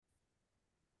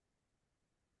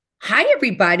Hi,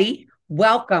 everybody.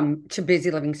 Welcome to Busy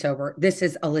Living Sober. This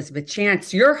is Elizabeth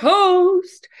Chance, your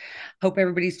host. Hope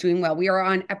everybody's doing well. We are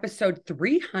on episode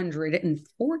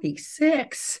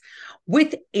 346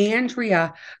 with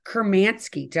Andrea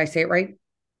Cermanski. Did I say it right?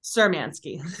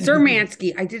 Cermanski.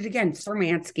 Cermanski. I did it again,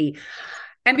 Cermanski.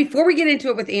 And before we get into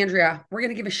it with Andrea, we're going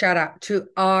to give a shout out to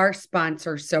our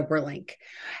sponsor, SoberLink.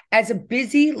 As a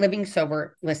Busy Living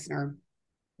Sober listener,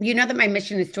 you know that my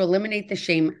mission is to eliminate the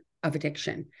shame of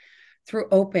addiction through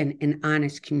open and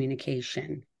honest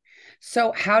communication.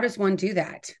 So, how does one do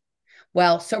that?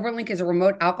 Well, SoberLink is a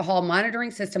remote alcohol monitoring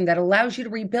system that allows you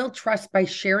to rebuild trust by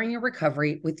sharing your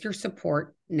recovery with your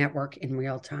support network in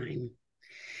real time.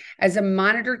 As a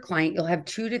monitored client, you'll have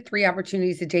 2 to 3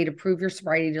 opportunities a day to prove your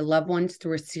sobriety to loved ones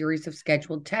through a series of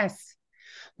scheduled tests.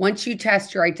 Once you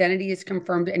test, your identity is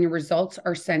confirmed and your results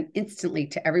are sent instantly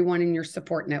to everyone in your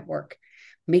support network,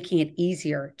 making it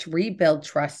easier to rebuild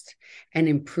trust and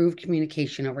improve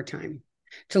communication over time.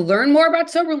 To learn more about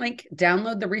SoberLink,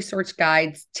 download the resource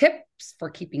guides, tips for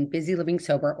keeping busy living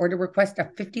sober, or to request a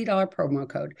 $50 promo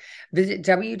code. Visit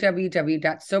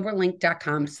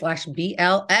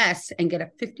www.soberlink.com/BLS and get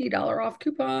a $50 off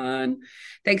coupon.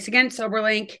 Thanks again,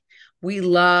 SoberLink. We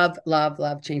love, love,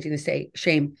 love changing the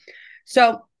shame.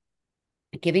 So,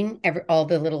 giving all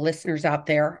the little listeners out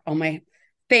there, all my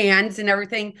fans and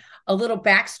everything, a little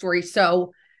backstory.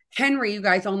 So, Henry, you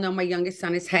guys all know my youngest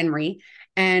son is Henry,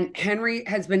 and Henry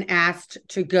has been asked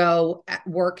to go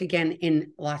work again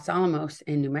in Los Alamos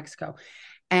in New Mexico.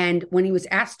 And when he was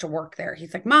asked to work there,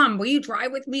 he's like, Mom, will you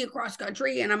drive with me across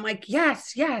country? And I'm like,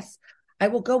 yes, yes, I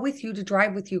will go with you to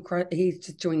drive with you. He's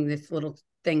just doing this little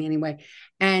thing anyway.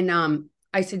 And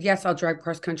I said, yes, I'll drive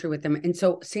cross country with them. And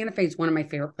so Santa Fe is one of my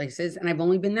favorite places. And I've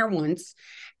only been there once.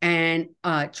 And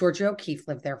Georgia O'Keeffe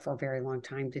lived there for a very long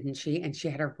time, didn't she? And she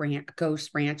had her Ghost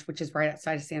Ranch, which is right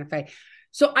outside of Santa Fe.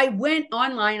 So I went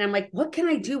online. I'm like, what can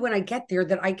I do when I get there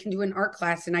that I can do an art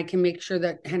class and I can make sure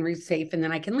that Henry's safe and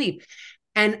then I can leave?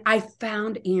 And I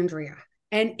found Andrea.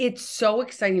 And it's so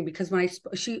exciting because when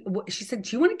she said, do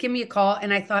you want to give me a call?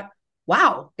 And I thought,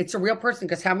 wow, it's a real person.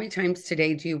 Because how many times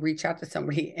today do you reach out to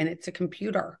somebody and it's a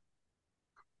computer?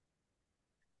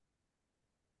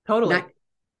 Totally. Not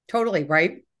totally,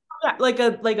 right? Yeah, like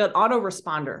an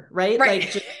autoresponder, right? Right.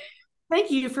 Like, just,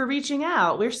 thank you for reaching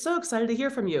out. We're so excited to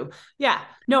hear from you. Yeah.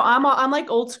 No, I'm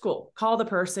like old school. Call the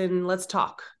person. Let's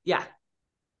talk. Yeah.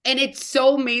 And it's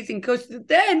so amazing because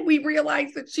then we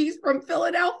realized that she's from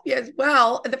Philadelphia as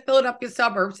well, the Philadelphia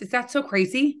suburbs. Is that so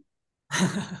crazy?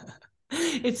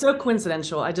 It's so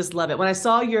coincidental. I just love it. When I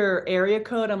saw your area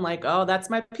code, I'm like, oh,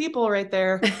 that's my people right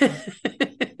there.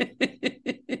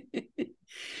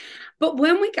 But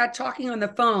when we got talking on the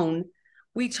phone,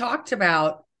 we talked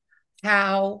about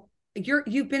how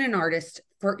you've been an artist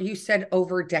for, you said,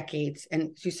 over decades,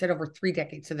 and you said over 3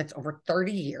 decades, so that's over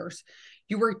 30 years.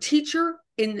 You were a teacher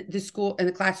in the school, in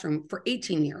the classroom, for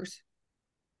 18 years.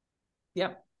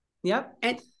 Yep. Yep.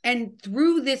 And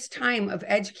through this time of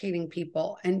educating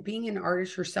people and being an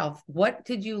artist yourself, what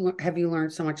did you have you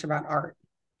learned so much about art?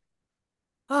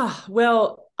 Ah,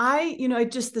 well, I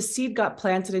just the seed got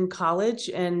planted in college.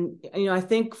 And, I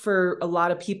think for a lot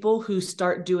of people who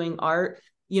start doing art,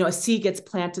 a seed gets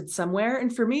planted somewhere.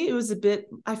 And for me, it was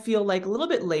I feel like a little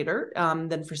bit later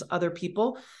than for other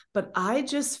people, but I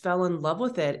just fell in love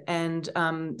with it. And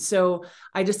so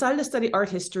I decided to study art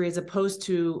history as opposed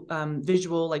to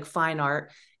visual, like fine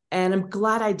art. And I'm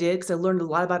glad I did because I learned a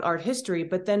lot about art history.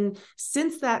 But then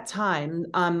since that time,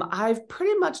 I've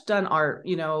pretty much done art,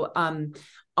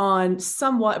 on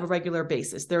somewhat of a regular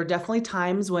basis. There are definitely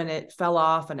times when it fell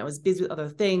off and I was busy with other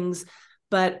things.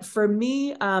 But for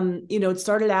me, it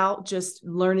started out just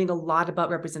learning a lot about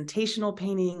representational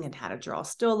painting and how to draw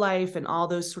still life and all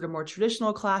those sort of more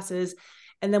traditional classes.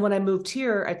 And then when I moved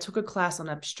here, I took a class on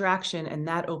abstraction, and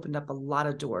that opened up a lot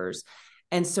of doors.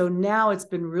 And so now it's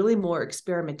been really more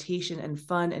experimentation and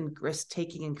fun and risk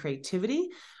taking and creativity,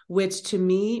 which to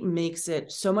me makes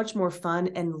it so much more fun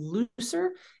and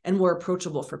looser and more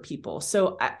approachable for people.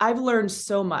 So I've learned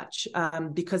so much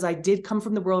because I did come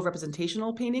from the world of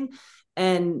representational painting,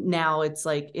 and now it's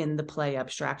like in the play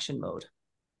abstraction mode.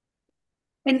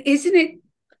 And isn't it,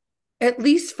 at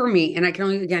least for me, and I can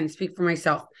only again speak for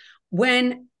myself,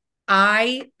 when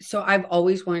I've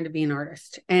always wanted to be an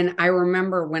artist. And I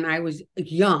remember when I was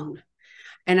young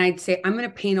and I'd say, I'm going to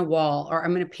paint a wall or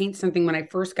I'm going to paint something when I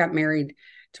first got married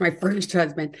to my first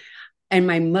husband. And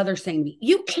my mother saying to me,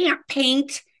 you can't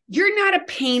paint. You're not a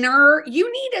painter. You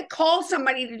need to call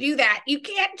somebody to do that. You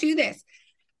can't do this.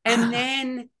 And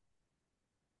then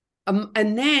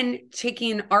And then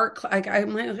taking an like I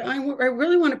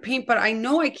really want to paint, but I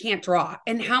know I can't draw.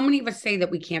 And how many of us say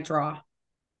that we can't draw?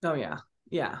 Oh yeah.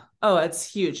 Yeah. Oh, it's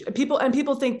huge.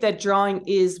 People think that drawing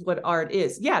is what art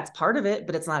is. Yeah, it's part of it,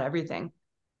 but it's not everything.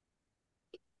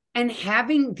 And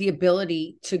having the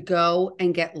ability to go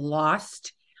and get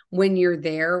lost when you're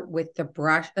there with the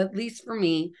brush, at least for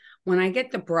me, when I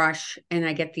get the brush and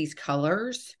I get these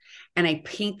colors and I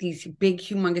paint these big,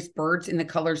 humongous birds in the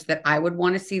colors that I would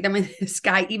want to see them in the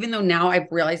sky, even though now I've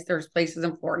realized there's places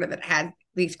in Florida that had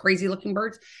these crazy looking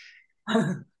birds,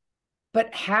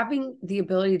 but having the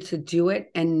ability to do it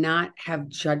and not have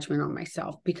judgment on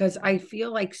myself, because I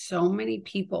feel like so many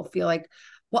people feel like,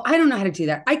 well, I don't know how to do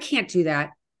that. I can't do that.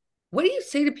 What do you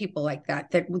say to people like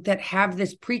that have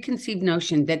this preconceived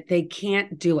notion that they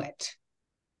can't do it?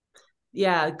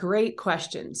 Yeah, great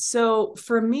question. So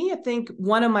for me, I think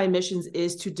one of my missions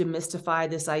is to demystify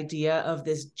this idea of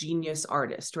this genius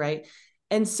artist, right?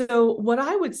 And so what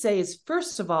I would say is,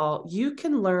 first of all, you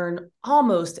can learn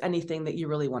almost anything that you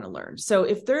really want to learn. So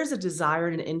if there's a desire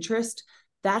and an interest,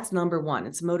 that's number one.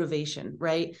 It's motivation,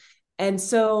 right? And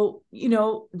so,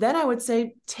 then I would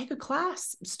say take a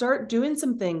class, start doing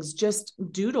some things, just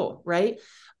doodle, right?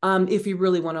 If you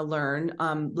really want to learn,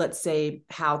 let's say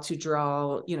how to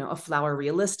draw, a flower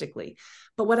realistically.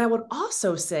 But what I would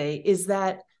also say is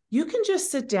that you can just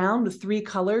sit down with three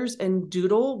colors and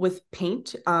doodle with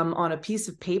paint on a piece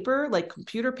of paper, like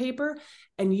computer paper,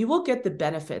 and you will get the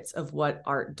benefits of what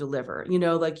art deliver.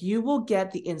 Like you will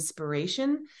get the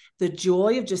inspiration, the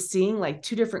joy of just seeing like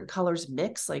two different colors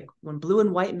mix, like when blue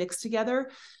and white mix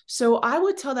together. So I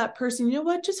would tell that person, you know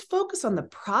what, just focus on the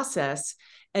process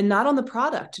and not on the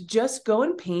product. Just go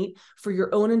and paint for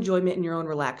your own enjoyment and your own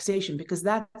relaxation, because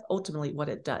that's ultimately what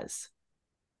it does.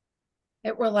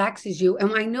 It relaxes you.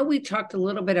 And I know we talked a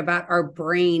little bit about our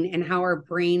brain and how our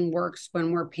brain works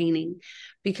when we're painting,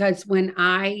 because when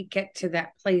I get to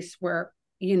that place where,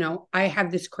 I have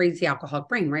this crazy alcoholic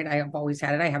brain, right? I have always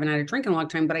had it. I haven't had a drink in a long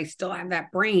time, but I still have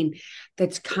that brain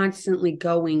that's constantly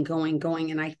going, going,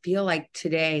 going. And I feel like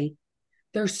today,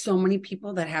 there's so many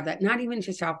people that have that, not even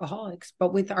just alcoholics,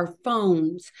 but with our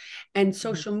phones and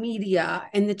social media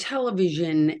and the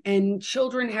television and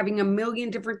children having a million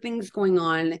different things going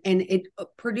on. And it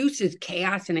produces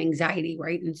chaos and anxiety,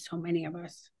 right? In so many of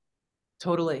us.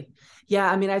 Totally.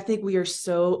 Yeah. I mean, I think we are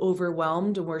so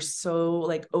overwhelmed and we're so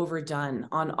like overdone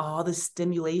on all the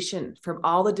stimulation from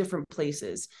all the different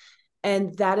places.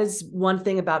 And that is one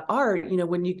thing about art.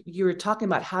 When you were talking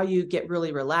about how you get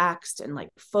really relaxed and like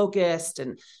focused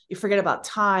and you forget about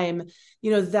time,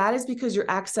 that is because you're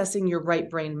accessing your right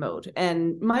brain mode.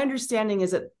 And my understanding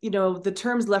is that, the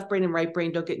terms left brain and right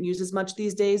brain don't get used as much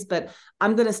these days, but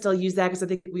I'm going to still use that because I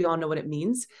think we all know what it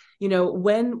means.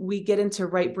 When we get into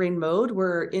right brain mode,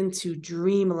 we're into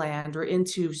dreamland, we're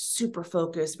into super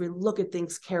focus, we look at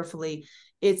things carefully.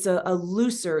 It's a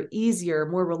looser, easier,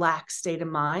 more relaxed state of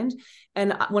mind.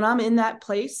 And when I'm in that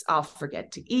place, I'll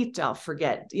forget to eat. I'll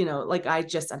forget, like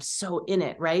I'm so in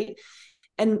it. Right.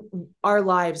 And our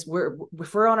lives,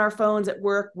 if we're on our phones at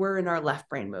work, we're in our left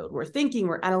brain mode. We're thinking,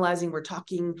 we're analyzing, we're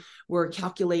talking, we're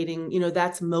calculating,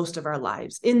 that's most of our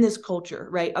lives in this culture,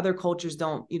 right? Other cultures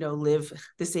don't, live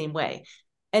the same way.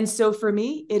 And so for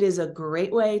me, it is a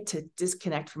great way to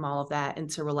disconnect from all of that and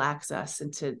to relax us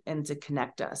and to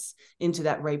connect us into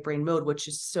that right brain mode, which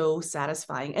is so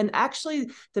satisfying. And actually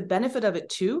the benefit of it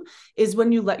too is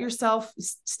when you let yourself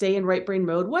stay in right brain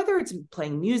mode, whether it's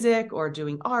playing music or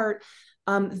doing art,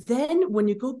 then when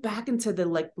you go back into the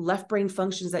like left brain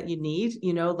functions that you need,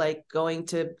 like going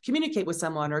to communicate with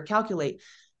someone or calculate,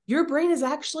 your brain is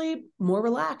actually more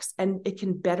relaxed and it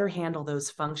can better handle those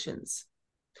functions.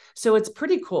 So it's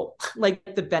pretty cool.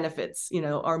 Like the benefits,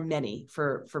 are many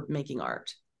for making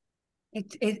art.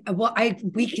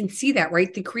 We can see that,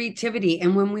 right? The creativity.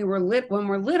 And when we're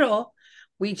little,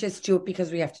 we just do it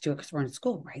because we have to do it because we're in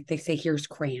school, right? They say, here's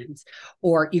crayons.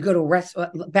 Or you go to a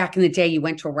restaurant. Back in the day, you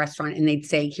went to a restaurant and they'd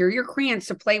say, here are your crayons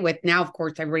to play with. Now, of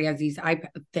course, everybody has these iPad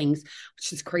things,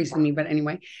 which is crazy to me. But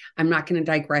anyway, I'm not going to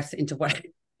digress into what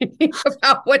I think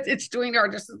about what it's doing to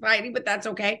our society, but that's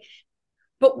okay.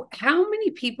 But how many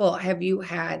people have you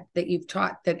had that you've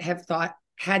taught that have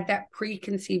had that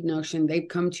preconceived notion? They've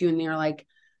come to you and they're like,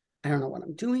 I don't know what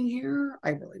I'm doing here. I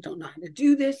really don't know how to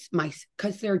do this.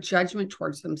 Because their judgment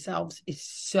towards themselves is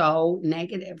so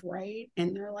negative, right?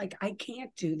 And they're like, I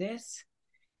can't do this.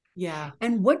 Yeah.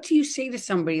 And what do you say to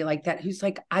somebody like that who's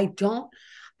like, I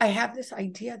have this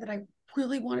idea that I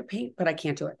really want to paint, but I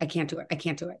can't do it. I can't do it. I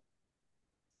can't do it.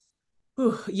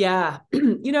 Whew, yeah.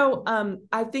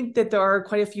 I think that there are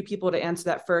quite a few people to answer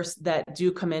that first that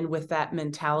do come in with that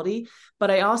mentality.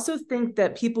 But I also think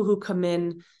that people who come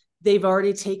in, they've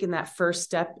already taken that first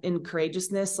step in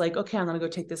courageousness, like, okay, I'm going to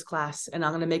go take this class and I'm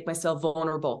going to make myself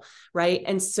vulnerable. Right.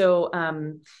 And so,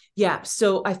 yeah.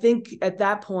 So I think at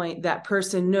that point, that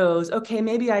person knows, okay,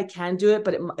 maybe I can do it,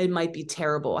 but it might be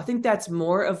terrible. I think that's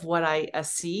more of what I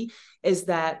see is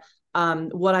that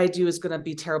what I do is going to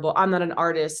be terrible. I'm not an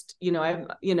artist.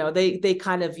 They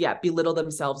kind of, yeah, belittle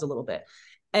themselves a little bit.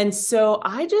 And so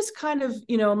I just kind of,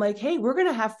 I'm like, hey, we're going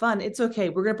to have fun. It's okay.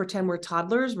 We're going to pretend we're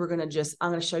toddlers. I'm going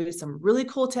to show you some really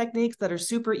cool techniques that are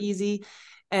super easy,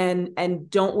 and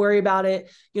don't worry about it.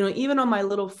 Even on my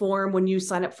little form, when you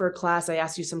sign up for a class, I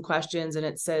ask you some questions and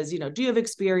it says, do you have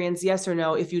experience? Yes or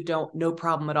no. If you don't, no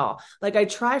problem at all. Like, I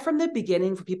try from the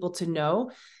beginning for people to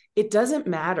know it doesn't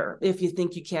matter if you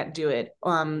think you can't do it.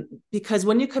 Because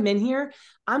when you come in here,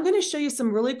 I'm going to show you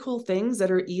some really cool things that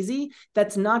are easy.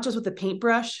 That's not just with a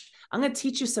paintbrush. I'm going to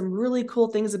teach you some really cool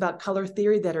things about color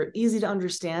theory that are easy to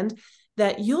understand,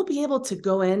 that you'll be able to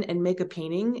go in and make a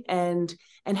painting and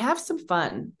have some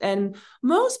fun. And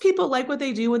most people like what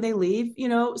they do when they leave.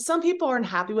 Some people aren't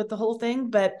happy with the whole thing,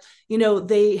 but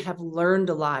they have learned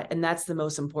a lot, and that's the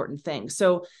most important thing.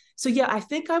 So yeah, I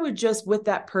think I would just, with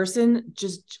that person,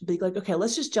 just be like, okay,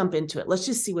 let's just jump into it. Let's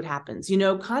just see what happens,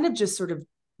 kind of just sort of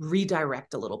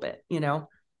redirect a little bit. And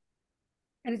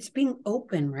it's being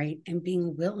open, right? And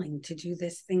being willing to do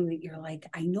this thing that you're like,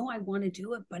 I know I want to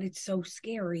do it, but it's so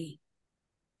scary.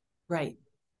 Right.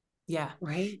 Yeah.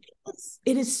 Right.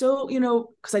 It is so,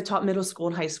 because I taught middle school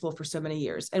and high school for so many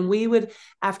years. And we would,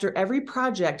 after every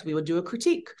project, we would do a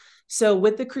critique. So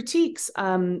with the critiques,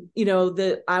 I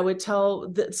would tell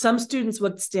that some students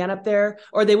would stand up there,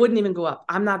 or they wouldn't even go up.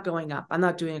 I'm not going up. I'm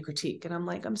not doing a critique. And I'm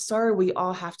like, I'm sorry, we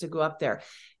all have to go up there.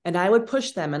 And I would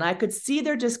push them, and I could see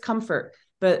their discomfort.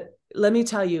 But let me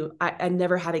tell you, I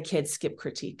never had a kid skip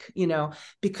critique,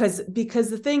 because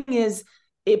the thing is,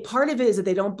 part of it is that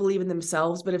they don't believe in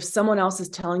themselves, but if someone else is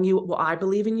telling you, well, I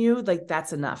believe in you, like,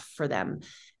 that's enough for them.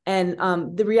 And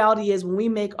the reality is, when we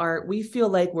make art, we feel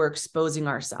like we're exposing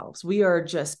ourselves. We are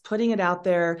just putting it out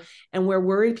there, and we're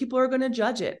worried people are going to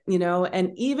judge it,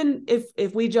 and even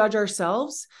if we judge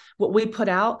ourselves, what we put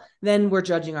out, then we're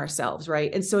judging ourselves.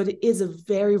 Right. And so it is a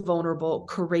very vulnerable,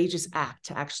 courageous act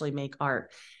to actually make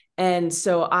art. And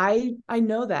so I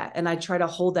know that, and I try to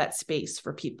hold that space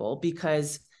for people,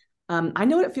 because I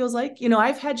know what it feels like.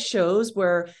 I've had shows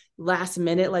where last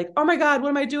minute, like, oh my God, what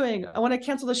am I doing? I want to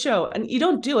cancel the show. And you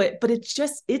don't do it, but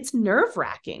it's nerve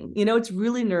wracking. It's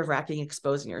really nerve wracking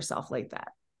exposing yourself like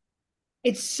that.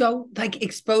 It's so, like,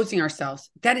 exposing ourselves.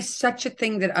 That is such a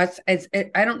thing that us, as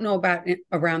I don't know about it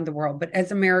around the world, but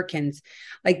as Americans,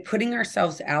 like, putting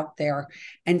ourselves out there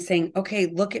and saying, okay,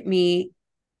 look at me.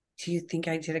 Do you think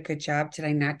I did a good job? Did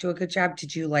I not do a good job?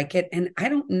 Did you like it? And I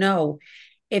don't know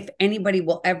if anybody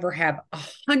will ever have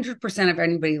 100% of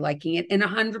anybody liking it and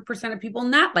 100% of people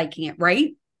not liking it,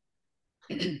 right?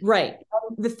 Right.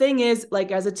 The thing is,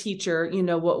 like, as a teacher,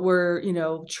 what we're,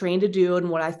 trained to do, and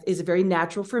what is very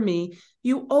natural for me,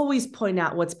 you always point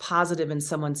out what's positive in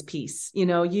someone's piece.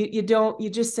 You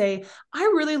just say, I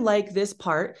really like this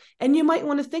part, and you might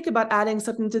want to think about adding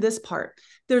something to this part.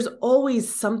 There's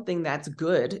always something that's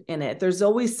good in it. There's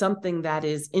always something that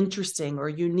is interesting or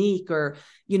unique, or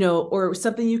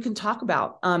something you can talk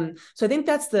about. So I think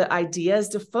that's the idea, is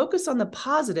to focus on the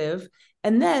positive,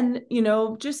 and then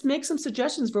just make some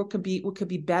suggestions for what could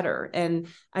be better. And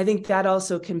I think that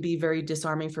also can be very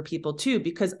disarming for people too,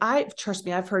 because trust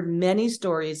me, I've heard many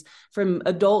stories from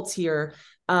adults here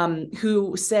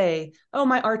who say, oh,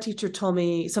 my art teacher told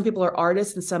me some people are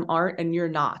artists and some aren't, and you're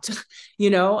not.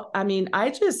 I mean,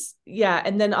 yeah.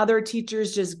 And then other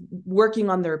teachers just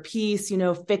working on their piece,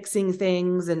 fixing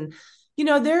things. And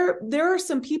there are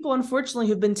some people, unfortunately,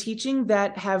 who've been teaching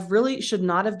that have really should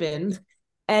not have been,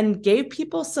 and gave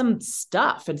people some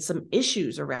stuff and some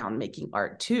issues around making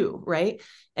art too. Right.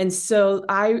 And so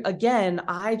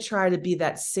I try to be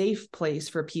that safe place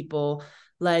for people.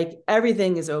 Like,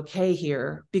 everything is okay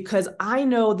here, because I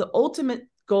know the ultimate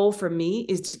goal for me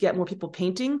is to get more people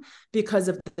painting because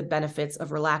of the benefits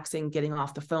of relaxing, getting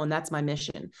off the phone. That's my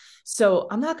mission. So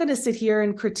I'm not going to sit here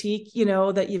and critique,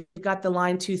 that you've got the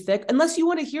line too thick, unless you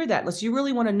want to hear that, unless you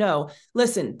really want to know.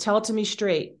 Listen, tell it to me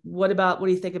straight. What do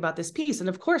you think about this piece? And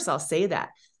of course I'll say that.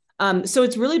 So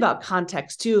it's really about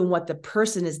context too, and what the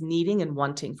person is needing and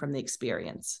wanting from the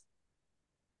experience.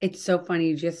 It's so funny.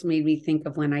 You just made me think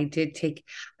of when I did take,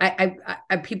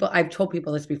 I've told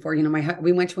people this before,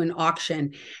 we went to an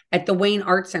auction at the Wayne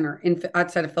Art Center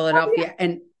outside of Oh, yeah.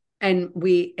 Philadelphia,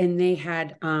 and they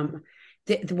had,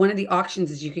 one of the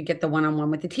auctions is you could get the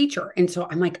one-on-one with the teacher. And so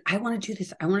I'm like, I want to do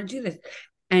this. I want to do this.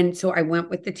 And so I went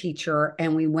with the teacher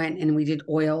and we went and we did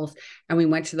oils and we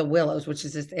went to the Willows, which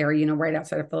is this area, right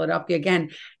outside of Philadelphia again.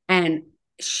 And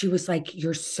she was like,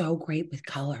 you're so great with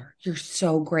color. You're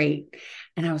so great.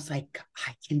 And I was like,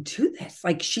 I can do this.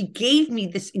 Like she gave me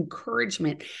this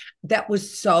encouragement that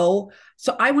was so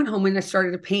I went home and I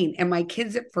started to paint. And my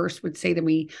kids at first would say to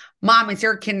me, Mom, is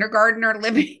there a kindergartner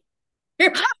living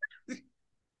here?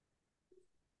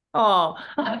 Oh,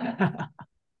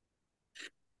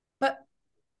 But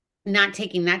not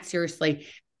taking that seriously.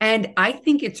 And I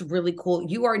think it's really cool.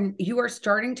 You are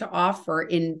starting to offer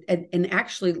in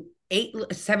actually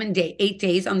 8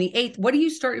 days on the 8th. What do you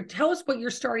start? Tell us what you're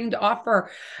starting to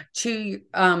offer to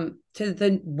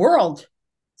the world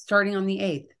starting on the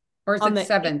 8th, or is on it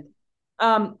the 7th?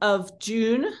 of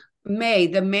June.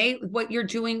 May, what you're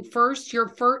doing first, your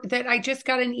first that I just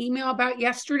got an email about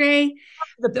yesterday.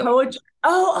 The poetry.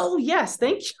 Oh, yes.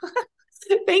 Thank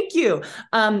you. Thank you.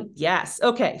 Yes.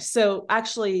 Okay. So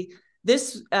actually,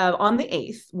 this on the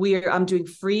 8th, I'm doing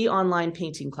free online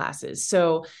painting classes.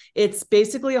 So it's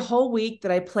basically a whole week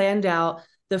that I planned out.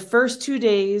 The first 2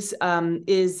 days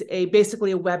is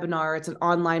basically a webinar. It's an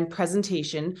online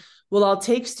presentation. Well, I'll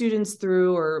take students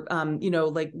through, or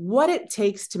like what it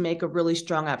takes to make a really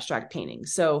strong abstract painting.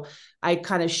 So I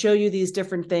kind of show you these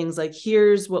different things. Like,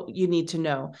 here's what you need to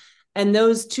know. And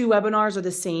those 2 webinars are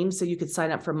the same. So you could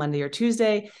sign up for Monday or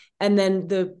Tuesday. And then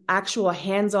the actual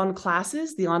hands-on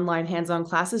classes, the online hands-on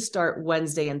classes, start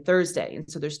Wednesday and Thursday.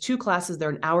 And so there's 2 classes, they're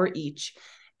an hour each.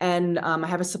 And I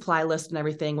have a supply list and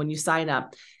everything when you sign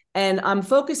up. And I'm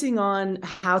focusing on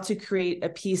how to create a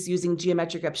piece using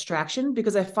geometric abstraction,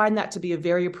 because I find that to be a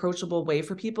very approachable way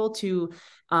for people to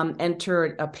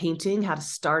enter a painting, how to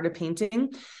start a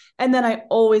painting. And then I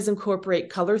always incorporate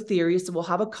color theory. So we'll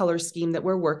have a color scheme that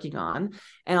we're working on,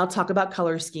 and I'll talk about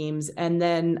color schemes. And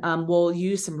then we'll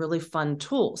use some really fun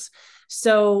tools.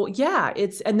 So yeah,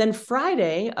 and then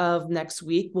Friday of next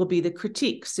week will be the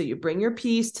critique. So you bring your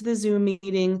piece to the Zoom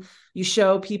meeting, you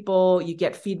show people, you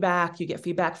get feedback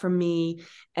from me.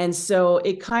 And so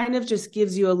it kind of just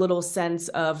gives you a little sense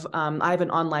of, I have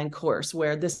an online course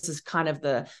where this is kind of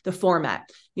the format.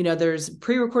 There's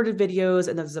pre-recorded videos,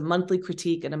 and there's a monthly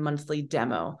critique and a monthly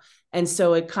demo. And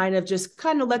so it kind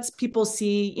of lets people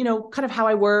see, kind of how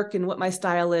I work and what my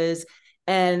style is.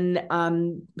 And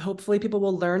hopefully people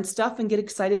will learn stuff and get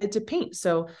excited to paint.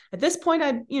 So at this point,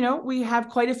 we have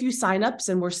quite a few signups,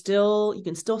 and you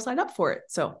can still sign up for it.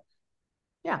 So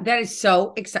yeah. That is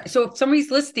so exciting. So if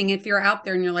somebody's listening, if you're out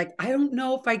there and you're like, I don't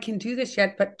know if I can do this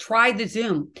yet, but try the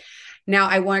Zoom. Now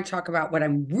I want to talk about what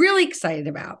I'm really excited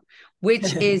about,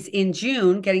 which is in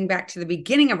June, getting back to the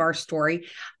beginning of our story.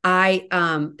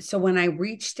 So when I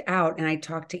reached out and I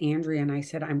talked to Andrea and I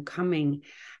said, I'm coming.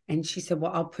 And she said,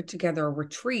 well, I'll put together a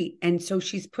retreat. And so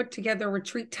she's put together a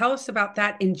retreat. Tell us about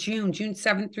that in June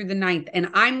 7th through the 9th. And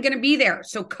I'm going to be there.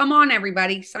 So come on,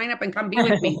 everybody, sign up and come be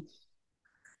with me.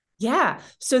 Yeah.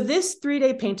 So this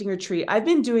 3-day painting retreat, I've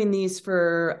been doing these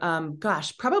for,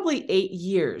 probably 8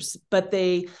 years, but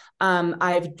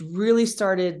I've really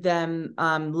started them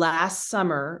last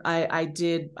summer. I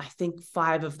did, I think,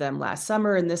 5 of them last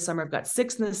summer, and this summer I've got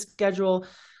 6 in the schedule.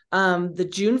 The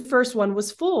June 1st one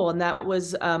was full, and that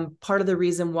was part of the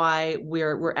reason why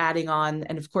we're adding on,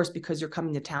 and of course because you're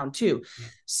coming to town too. Yeah.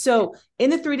 So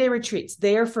in the 3-day retreats,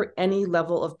 they are for any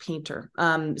level of painter.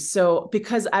 So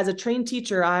because as a trained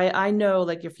teacher, I know,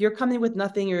 like, if you're coming with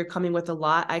nothing or you're coming with a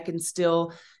lot, I can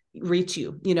still reach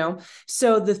you.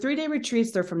 So the 3-day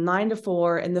retreats, they're from 9 to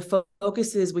 4, and the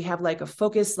focus is, we have like a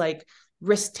focus, like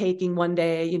risk taking one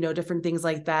day, different things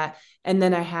like that. And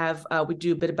then we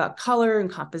do a bit about color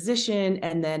and composition.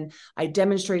 And then I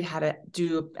demonstrate how to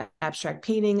do abstract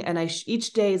painting. And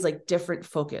each day is like different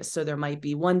focus. So there might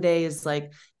be one day is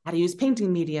like how to use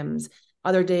painting mediums.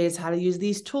 Other days, how to use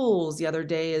these tools. The other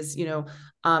day is,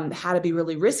 how to be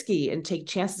really risky and take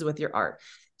chances with your art.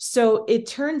 So it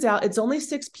turns out it's only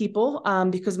 6 people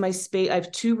because my space, I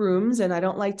have 2 rooms and I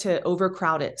don't like to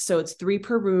overcrowd it. So it's 3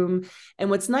 per room. And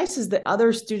what's nice is that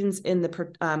other students in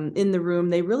the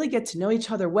room, they really get to know each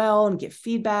other well and get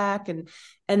feedback. And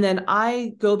then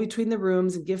I go between the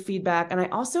rooms and give feedback. And I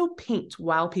also paint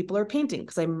while people are painting,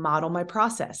 because I model my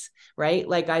process, right?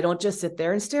 Like, I don't just sit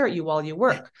there and stare at you while you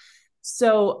work.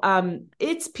 So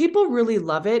people really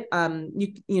love it.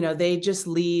 They just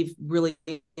leave really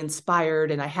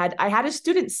inspired. And I had a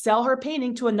student sell her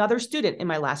painting to another student in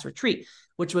my last retreat,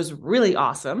 which was really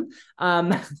awesome.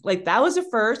 Like, that was a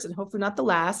first, and hopefully not the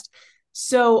last.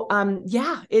 So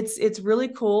it's really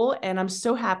cool. And I'm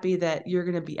so happy that you're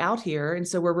going to be out here. And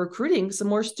so we're recruiting some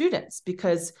more students,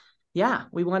 because yeah,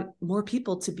 we want more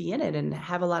people to be in it and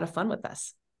have a lot of fun with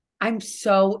us. I'm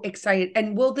so excited.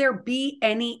 And will there be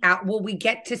any out? Will we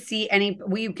get to see any?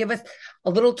 Will you give us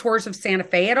a little tours of Santa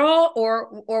Fe at all,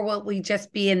 or will we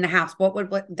just be in the house?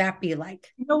 What that be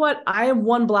like? You know what? I am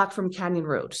one block from Canyon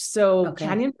Road. So Okay.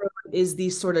 Canyon Road is the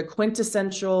sort of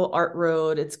quintessential art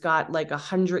road. It's got like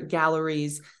 100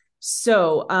 galleries.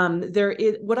 So there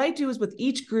is what I do is with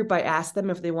each group, I ask them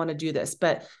if they want to do this.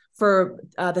 But for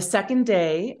the second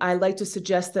day, I like to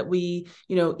suggest that we,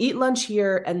 eat lunch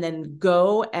here and then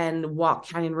go and walk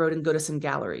Canyon Road and go to some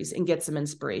galleries and get some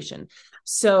inspiration.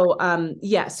 So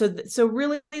yeah, so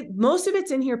really most of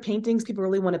it's in here paintings. People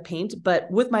really want to paint, but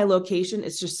with my location,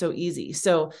 it's just so easy.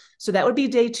 So that would be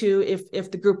day two if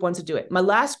the group wants to do it. My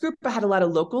last group, I had a lot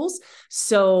of locals,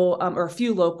 so or a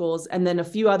few locals, and then a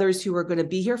few others who were going to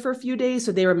be here for a few days,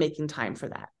 so they were making time for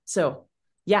that. So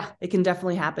yeah, it can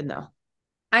definitely happen though.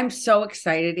 I'm so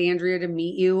excited, Andrea, to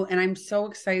meet you. And I'm so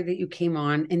excited that you came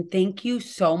on. And thank you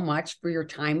so much for your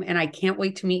time. And I can't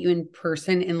wait to meet you in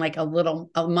person in like a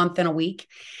month and a week.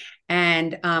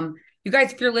 And you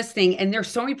guys, if you're listening, and there's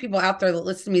so many people out there that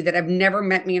listen to me that have never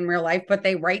met me in real life, but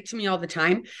they write to me all the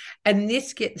time. And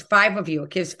this gets five of you, it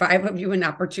gives five of you an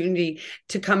opportunity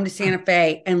to come to Santa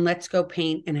Fe and let's go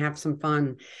paint and have some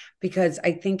fun. Because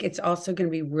I think it's also going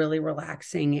to be really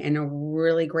relaxing and a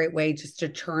really great way just to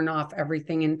turn off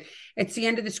everything. And it's the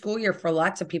end of the school year for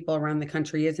lots of people around the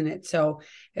country, isn't it? So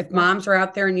if Yeah. moms are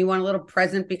out there and you want a little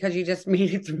present because you just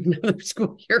made it through another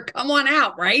school year, come on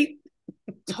out, right?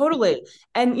 Totally.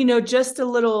 And, just a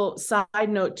little side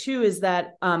note too is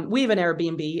that we have an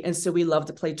Airbnb. And so we love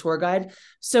to play tour guide.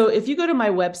 So if you go to my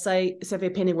website,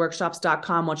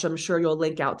 safepaintingworkshops.com, which I'm sure you'll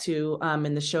link out to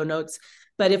in the show notes.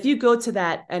 But if you go to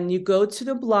that and you go to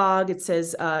the blog, it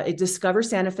says Discover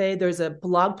Santa Fe. There's a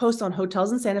blog post on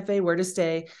hotels in Santa Fe, where to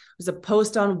stay. There's a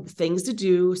post on things to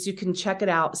do, so you can check it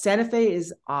out. Santa Fe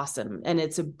is awesome, and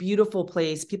it's a beautiful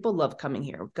place. People love coming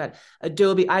here. We've got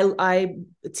Adobe. I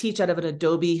teach out of an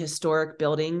Adobe historic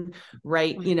building,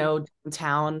 right,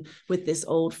 downtown, with this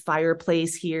old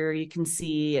fireplace here you can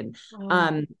see. And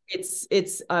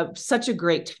it's such a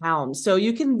great town. So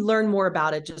you can learn more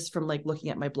about it just from like looking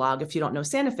at my blog if you don't know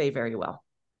Santa Fe very well.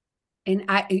 And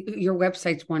your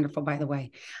website's wonderful, by the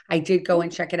way. I did go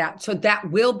and check it out. So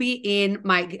that will be in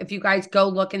if you guys go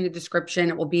look in the description,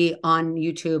 it will be on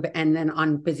YouTube and then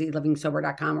on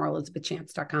busylivingsober.com or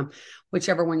elizabethchance.com,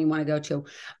 whichever one you want to go to.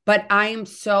 But I am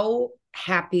so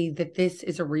happy that this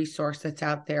is a resource that's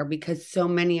out there, because so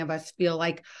many of us feel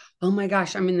like, oh my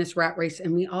gosh, I'm in this rat race.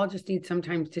 And we all just need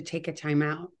sometimes to take a time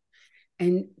out.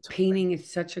 And painting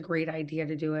is such a great idea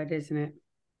to do it, isn't it?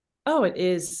 Oh, it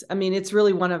is. I mean, it's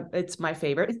really it's my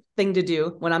favorite thing to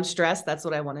do when I'm stressed. That's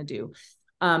what I want to do.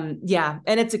 Yeah.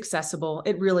 And it's accessible.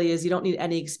 It really is. You don't need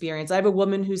any experience. I have a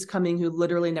woman who's coming who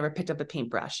literally never picked up a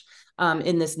paintbrush,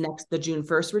 in the June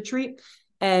 1st retreat.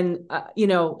 And,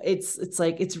 it's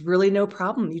like, it's really no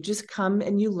problem. You just come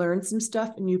and you learn some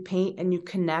stuff and you paint and you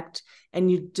connect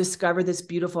and you discover this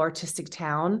beautiful artistic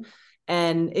town.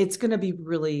 And it's going to be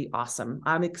really awesome.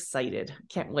 I'm excited.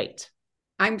 Can't wait.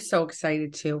 I'm so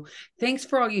excited too. Thanks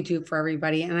for all you do for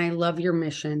everybody. And I love your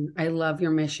mission. I love your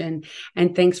mission.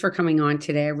 And thanks for coming on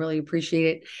today. I really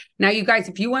appreciate it. Now, you guys,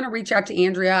 if you want to reach out to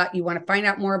Andrea, you want to find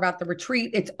out more about the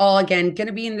retreat, it's all again going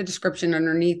to be in the description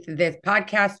underneath this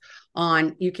podcast.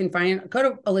 You can go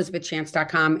to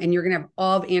elizabethchance.com and you're going to have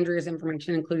all of Andrea's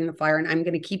information, including the flyer. And I'm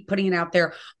going to keep putting it out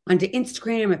there onto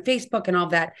Instagram and Facebook and all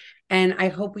that. And I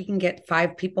hope we can get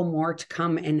 5 people more to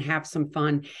come and have some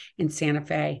fun in Santa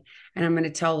Fe. And I'm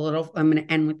going to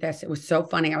end with this. It was so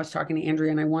funny. I was talking to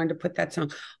Andrea and I wanted to put that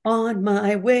song, On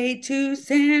My Way to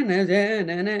Santa.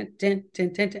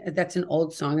 That's an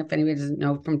old song, if anybody doesn't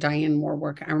know, from Diane Moore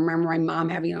work. I remember my mom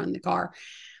having it on in the car.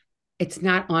 It's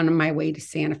not On My Way to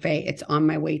Santa Fe. It's On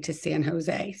My Way to San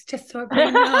Jose. It's just so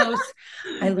everyone knows.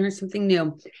 I learned something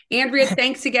new. Andrea,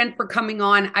 thanks again for coming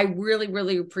on. I really,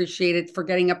 really appreciate it, for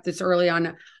getting up this early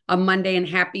on a Monday, and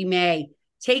happy May.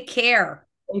 Take care.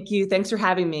 Thank you. Thanks for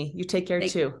having me. You take care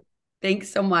too. Thanks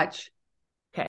so much.